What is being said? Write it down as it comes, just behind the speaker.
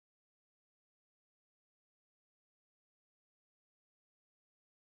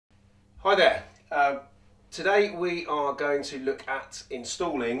Hi there. Today we are going to look at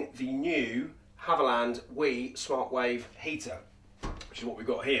installing the new Haverland Wi7 Smartwave heater, which is what we've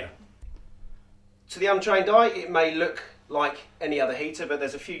got here. To the untrained eye, it may look like any other heater, but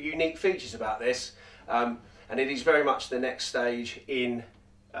there's a few unique features about this, and it is very much the next stage in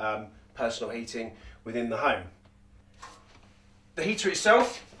personal heating within the home. The heater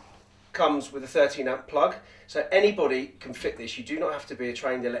itself comes with a 13 amp plug, so anybody can fit this. You do not have to be a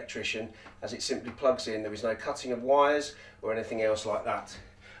trained electrician, as it simply plugs in. There is no cutting of wires or anything else like that.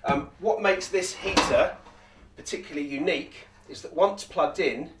 What makes this heater particularly unique is that once plugged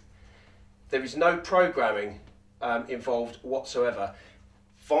in, there is no programming involved whatsoever.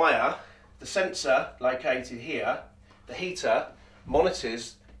 Via the sensor located here, the heater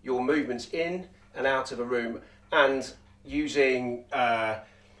monitors your movements in and out of a room, and using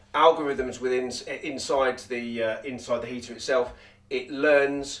algorithms inside the heater itself, it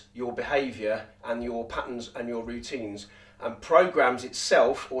learns your behaviour and your patterns and your routines, and programs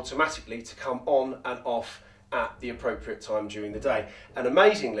itself automatically to come on and off at the appropriate time during the day. And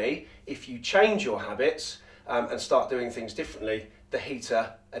amazingly, if you change your habits and start doing things differently, the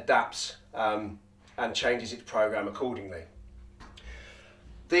heater adapts and changes its program accordingly.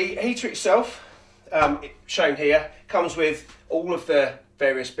 The heater itself, shown here, comes with all of the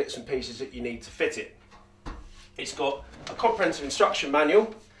various bits and pieces that you need to fit it. It's got a comprehensive instruction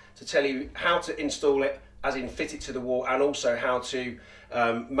manual to tell you how to install it, as in fit it to the wall, and also how to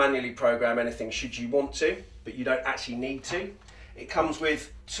manually program anything should you want to, but you don't actually need to. It comes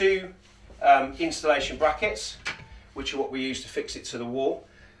with two installation brackets, which are what we use to fix it to the wall,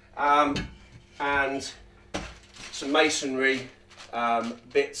 and some masonry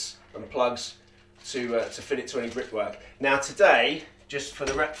bits and plugs to fit it to any brickwork. Now today, just for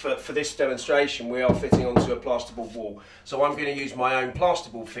this demonstration, we are fitting onto a plasterboard wall. So I'm going to use my own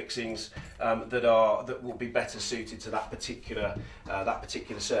plasterboard fixings that will be better suited to that particular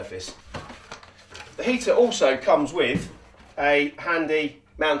surface. The heater also comes with a handy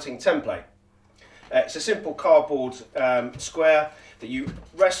mounting template. It's a simple cardboard square that you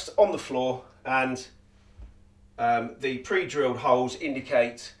rest on the floor, and the pre-drilled holes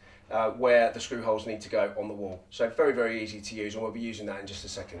indicate where the screw holes need to go on the wall. So very, very easy to use, and we'll be using that in just a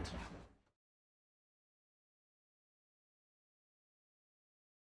second.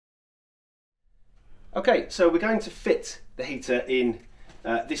 Okay, so we're going to fit the heater in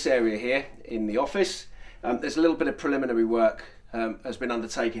this area here in the office. There's a little bit of preliminary work has been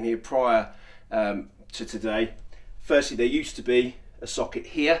undertaken here prior to today. Firstly, there used to be a socket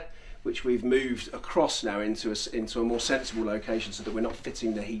here, which we've moved across now into a more sensible location, so that we're not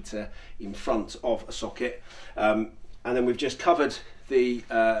fitting the heater in front of a socket. And then we've just covered the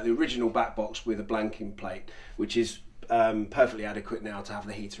original back box with a blanking plate, which is perfectly adequate now to have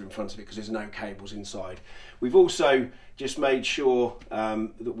the heater in front of it, because there's no cables inside. We've also just made sure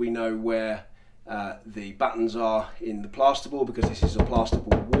that we know where the buttons are in the plasterboard, because this is a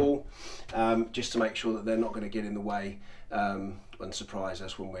plasterboard wall, just to make sure that they're not going to get in the way and surprise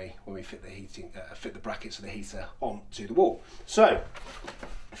us when we fit the brackets of the heater onto the wall. So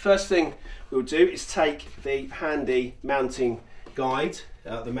the first thing we'll do is take the handy mounting guide,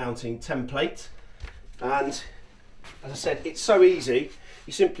 the mounting template, and as I said, it's so easy.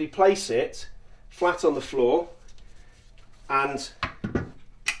 You simply place it flat on the floor, and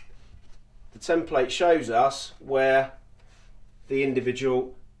the template shows us where the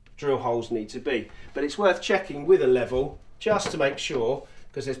individual drill holes need to be. But it's worth checking with a level, just to make sure,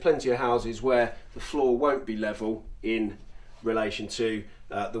 because there's plenty of houses where the floor won't be level in relation to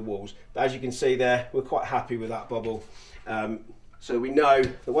the walls. But as you can see there, we're quite happy with that bubble. So we know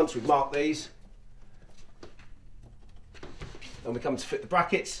that once we've marked these, and we come to fit the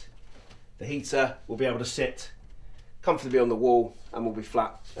brackets, the heater will be able to sit comfortably on the wall and will be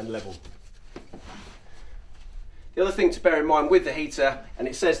flat and level. The other thing to bear in mind with the heater, and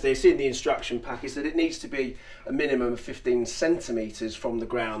it says this in the instruction pack, is that it needs to be a minimum of 15 centimetres from the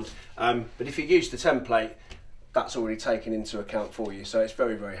ground. But if you use the template, that's already taken into account for you, so it's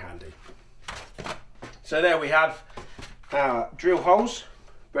very, very handy. So there we have our drill holes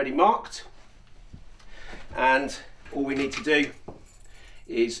ready marked, and all we need to do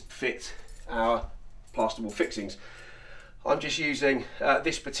is fit our plasterboard fixings. I'm just using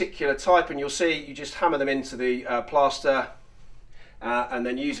this particular type, and you'll see you just hammer them into the plaster, and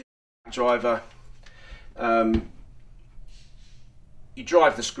then using a driver, you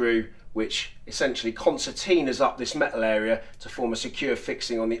drive the screw, which essentially concertinas up this metal area to form a secure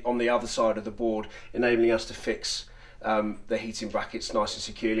fixing on the other side of the board, enabling us to fix the heating brackets nice and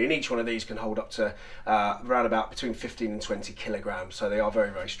securely. And each one of these can hold up to around about between 15 and 20 kilograms, so they are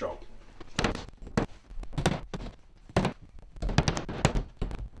very, very strong.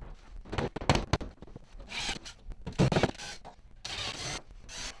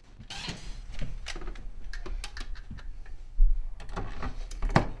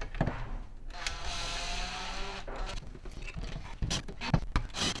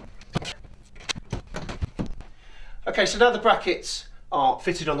 Okay, so now the brackets are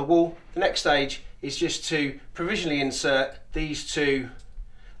fitted on the wall, the next stage is just to provisionally insert these two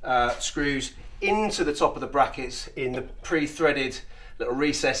screws into the top of the brackets in the pre-threaded little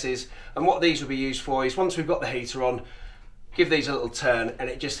recesses. And what these will be used for is, once we've got the heater on, give these a little turn and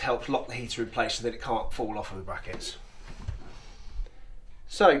it just helps lock the heater in place so that it can't fall off of the brackets.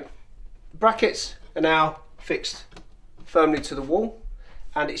 So brackets are now fixed firmly to the wall,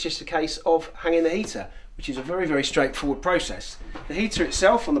 and it's just a case of hanging the heater, which is a very, very straightforward process. The heater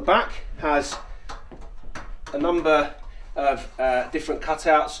itself on the back has a number of different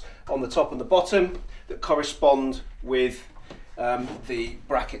cutouts on the top and the bottom that correspond with the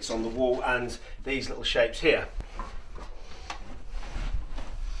brackets on the wall and these little shapes here.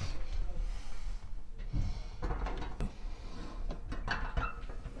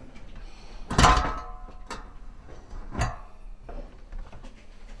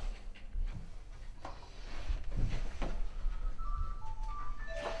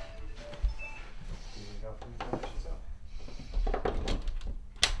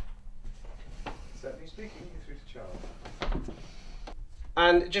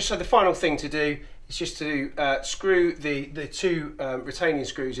 And just so the final thing to do is just to screw the two retaining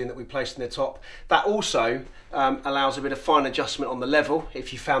screws in that we placed in the top. That also allows a bit of fine adjustment on the level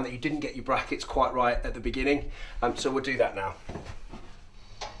if you found that you didn't get your brackets quite right at the beginning. So we'll do that now.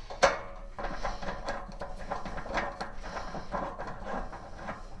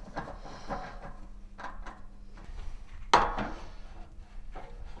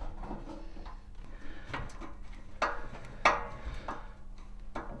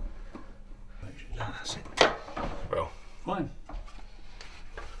 That's it. Well, fine.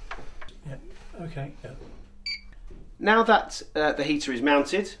 Yeah. Okay. Yeah. Now that the heater is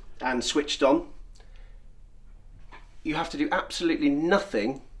mounted and switched on, you have to do absolutely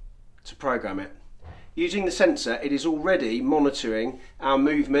nothing to program it. Using the sensor, it is already monitoring our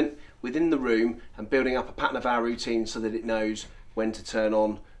movement within the room and building up a pattern of our routine so that it knows when to turn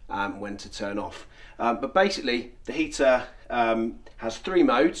on and when to turn off. But basically, the heater has three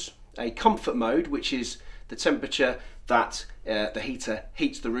modes. A comfort mode, which is the temperature that the heater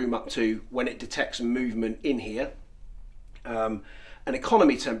heats the room up to when it detects movement in here. An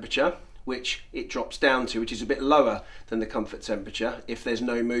economy temperature, which it drops down to, which is a bit lower than the comfort temperature if there's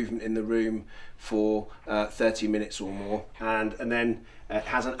no movement in the room for 30 minutes or more. And then it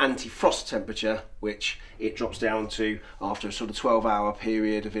has an anti-frost temperature, which it drops down to after a sort of 12-hour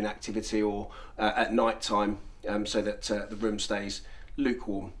period of inactivity or at night time, so that the room stays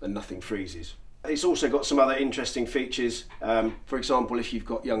lukewarm and nothing freezes. It's also got some other interesting features. For example, if you've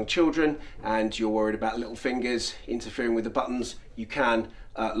got young children and you're worried about little fingers interfering with the buttons, you can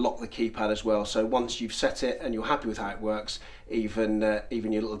lock the keypad as well. So once you've set it and you're happy with how it works, even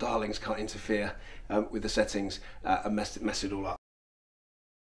your little darlings can't interfere with the settings and mess it all up.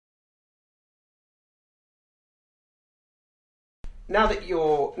 Now that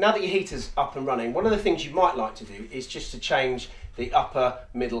your heater's up and running, one of the things you might like to do is just to change the upper,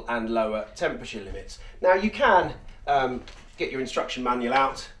 middle and lower temperature limits. Now you can get your instruction manual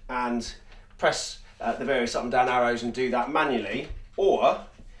out and press the various up and down arrows and do that manually, or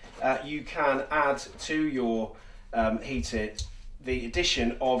you can add to your heater the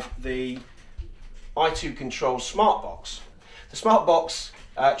addition of the i2 Control Smartbox. The Smartbox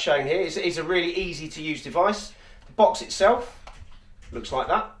shown here is a really easy to use device. The box itself looks like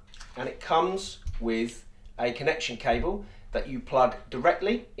that, and it comes with a connection cable that you plug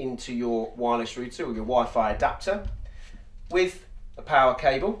directly into your wireless router or your Wi-Fi adapter with a power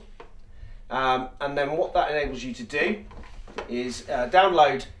cable. And then what that enables you to do is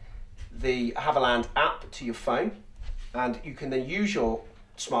download the Haverland app to your phone, and you can then use your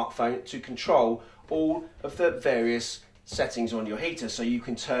smartphone to control all of the various settings on your heater. So you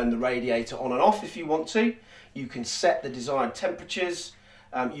can turn the radiator on and off if you want to. You can set the desired temperatures.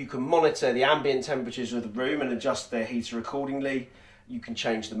 You can monitor the ambient temperatures of the room and adjust the heater accordingly. You can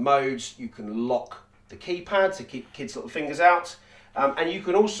change the modes. You can lock the keypad to keep kids' little fingers out. And you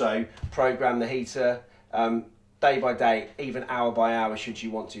can also program the heater day by day, even hour by hour, should you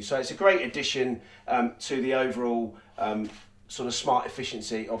want to. So it's a great addition to the overall sort of smart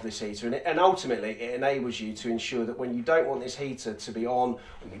efficiency of this heater, and ultimately it enables you to ensure that when you don't want this heater to be on,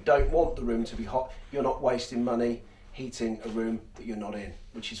 when you don't want the room to be hot, you're not wasting money heating a room that you're not in,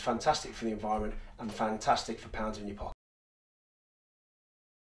 which is fantastic for the environment and fantastic for pounds in your pocket.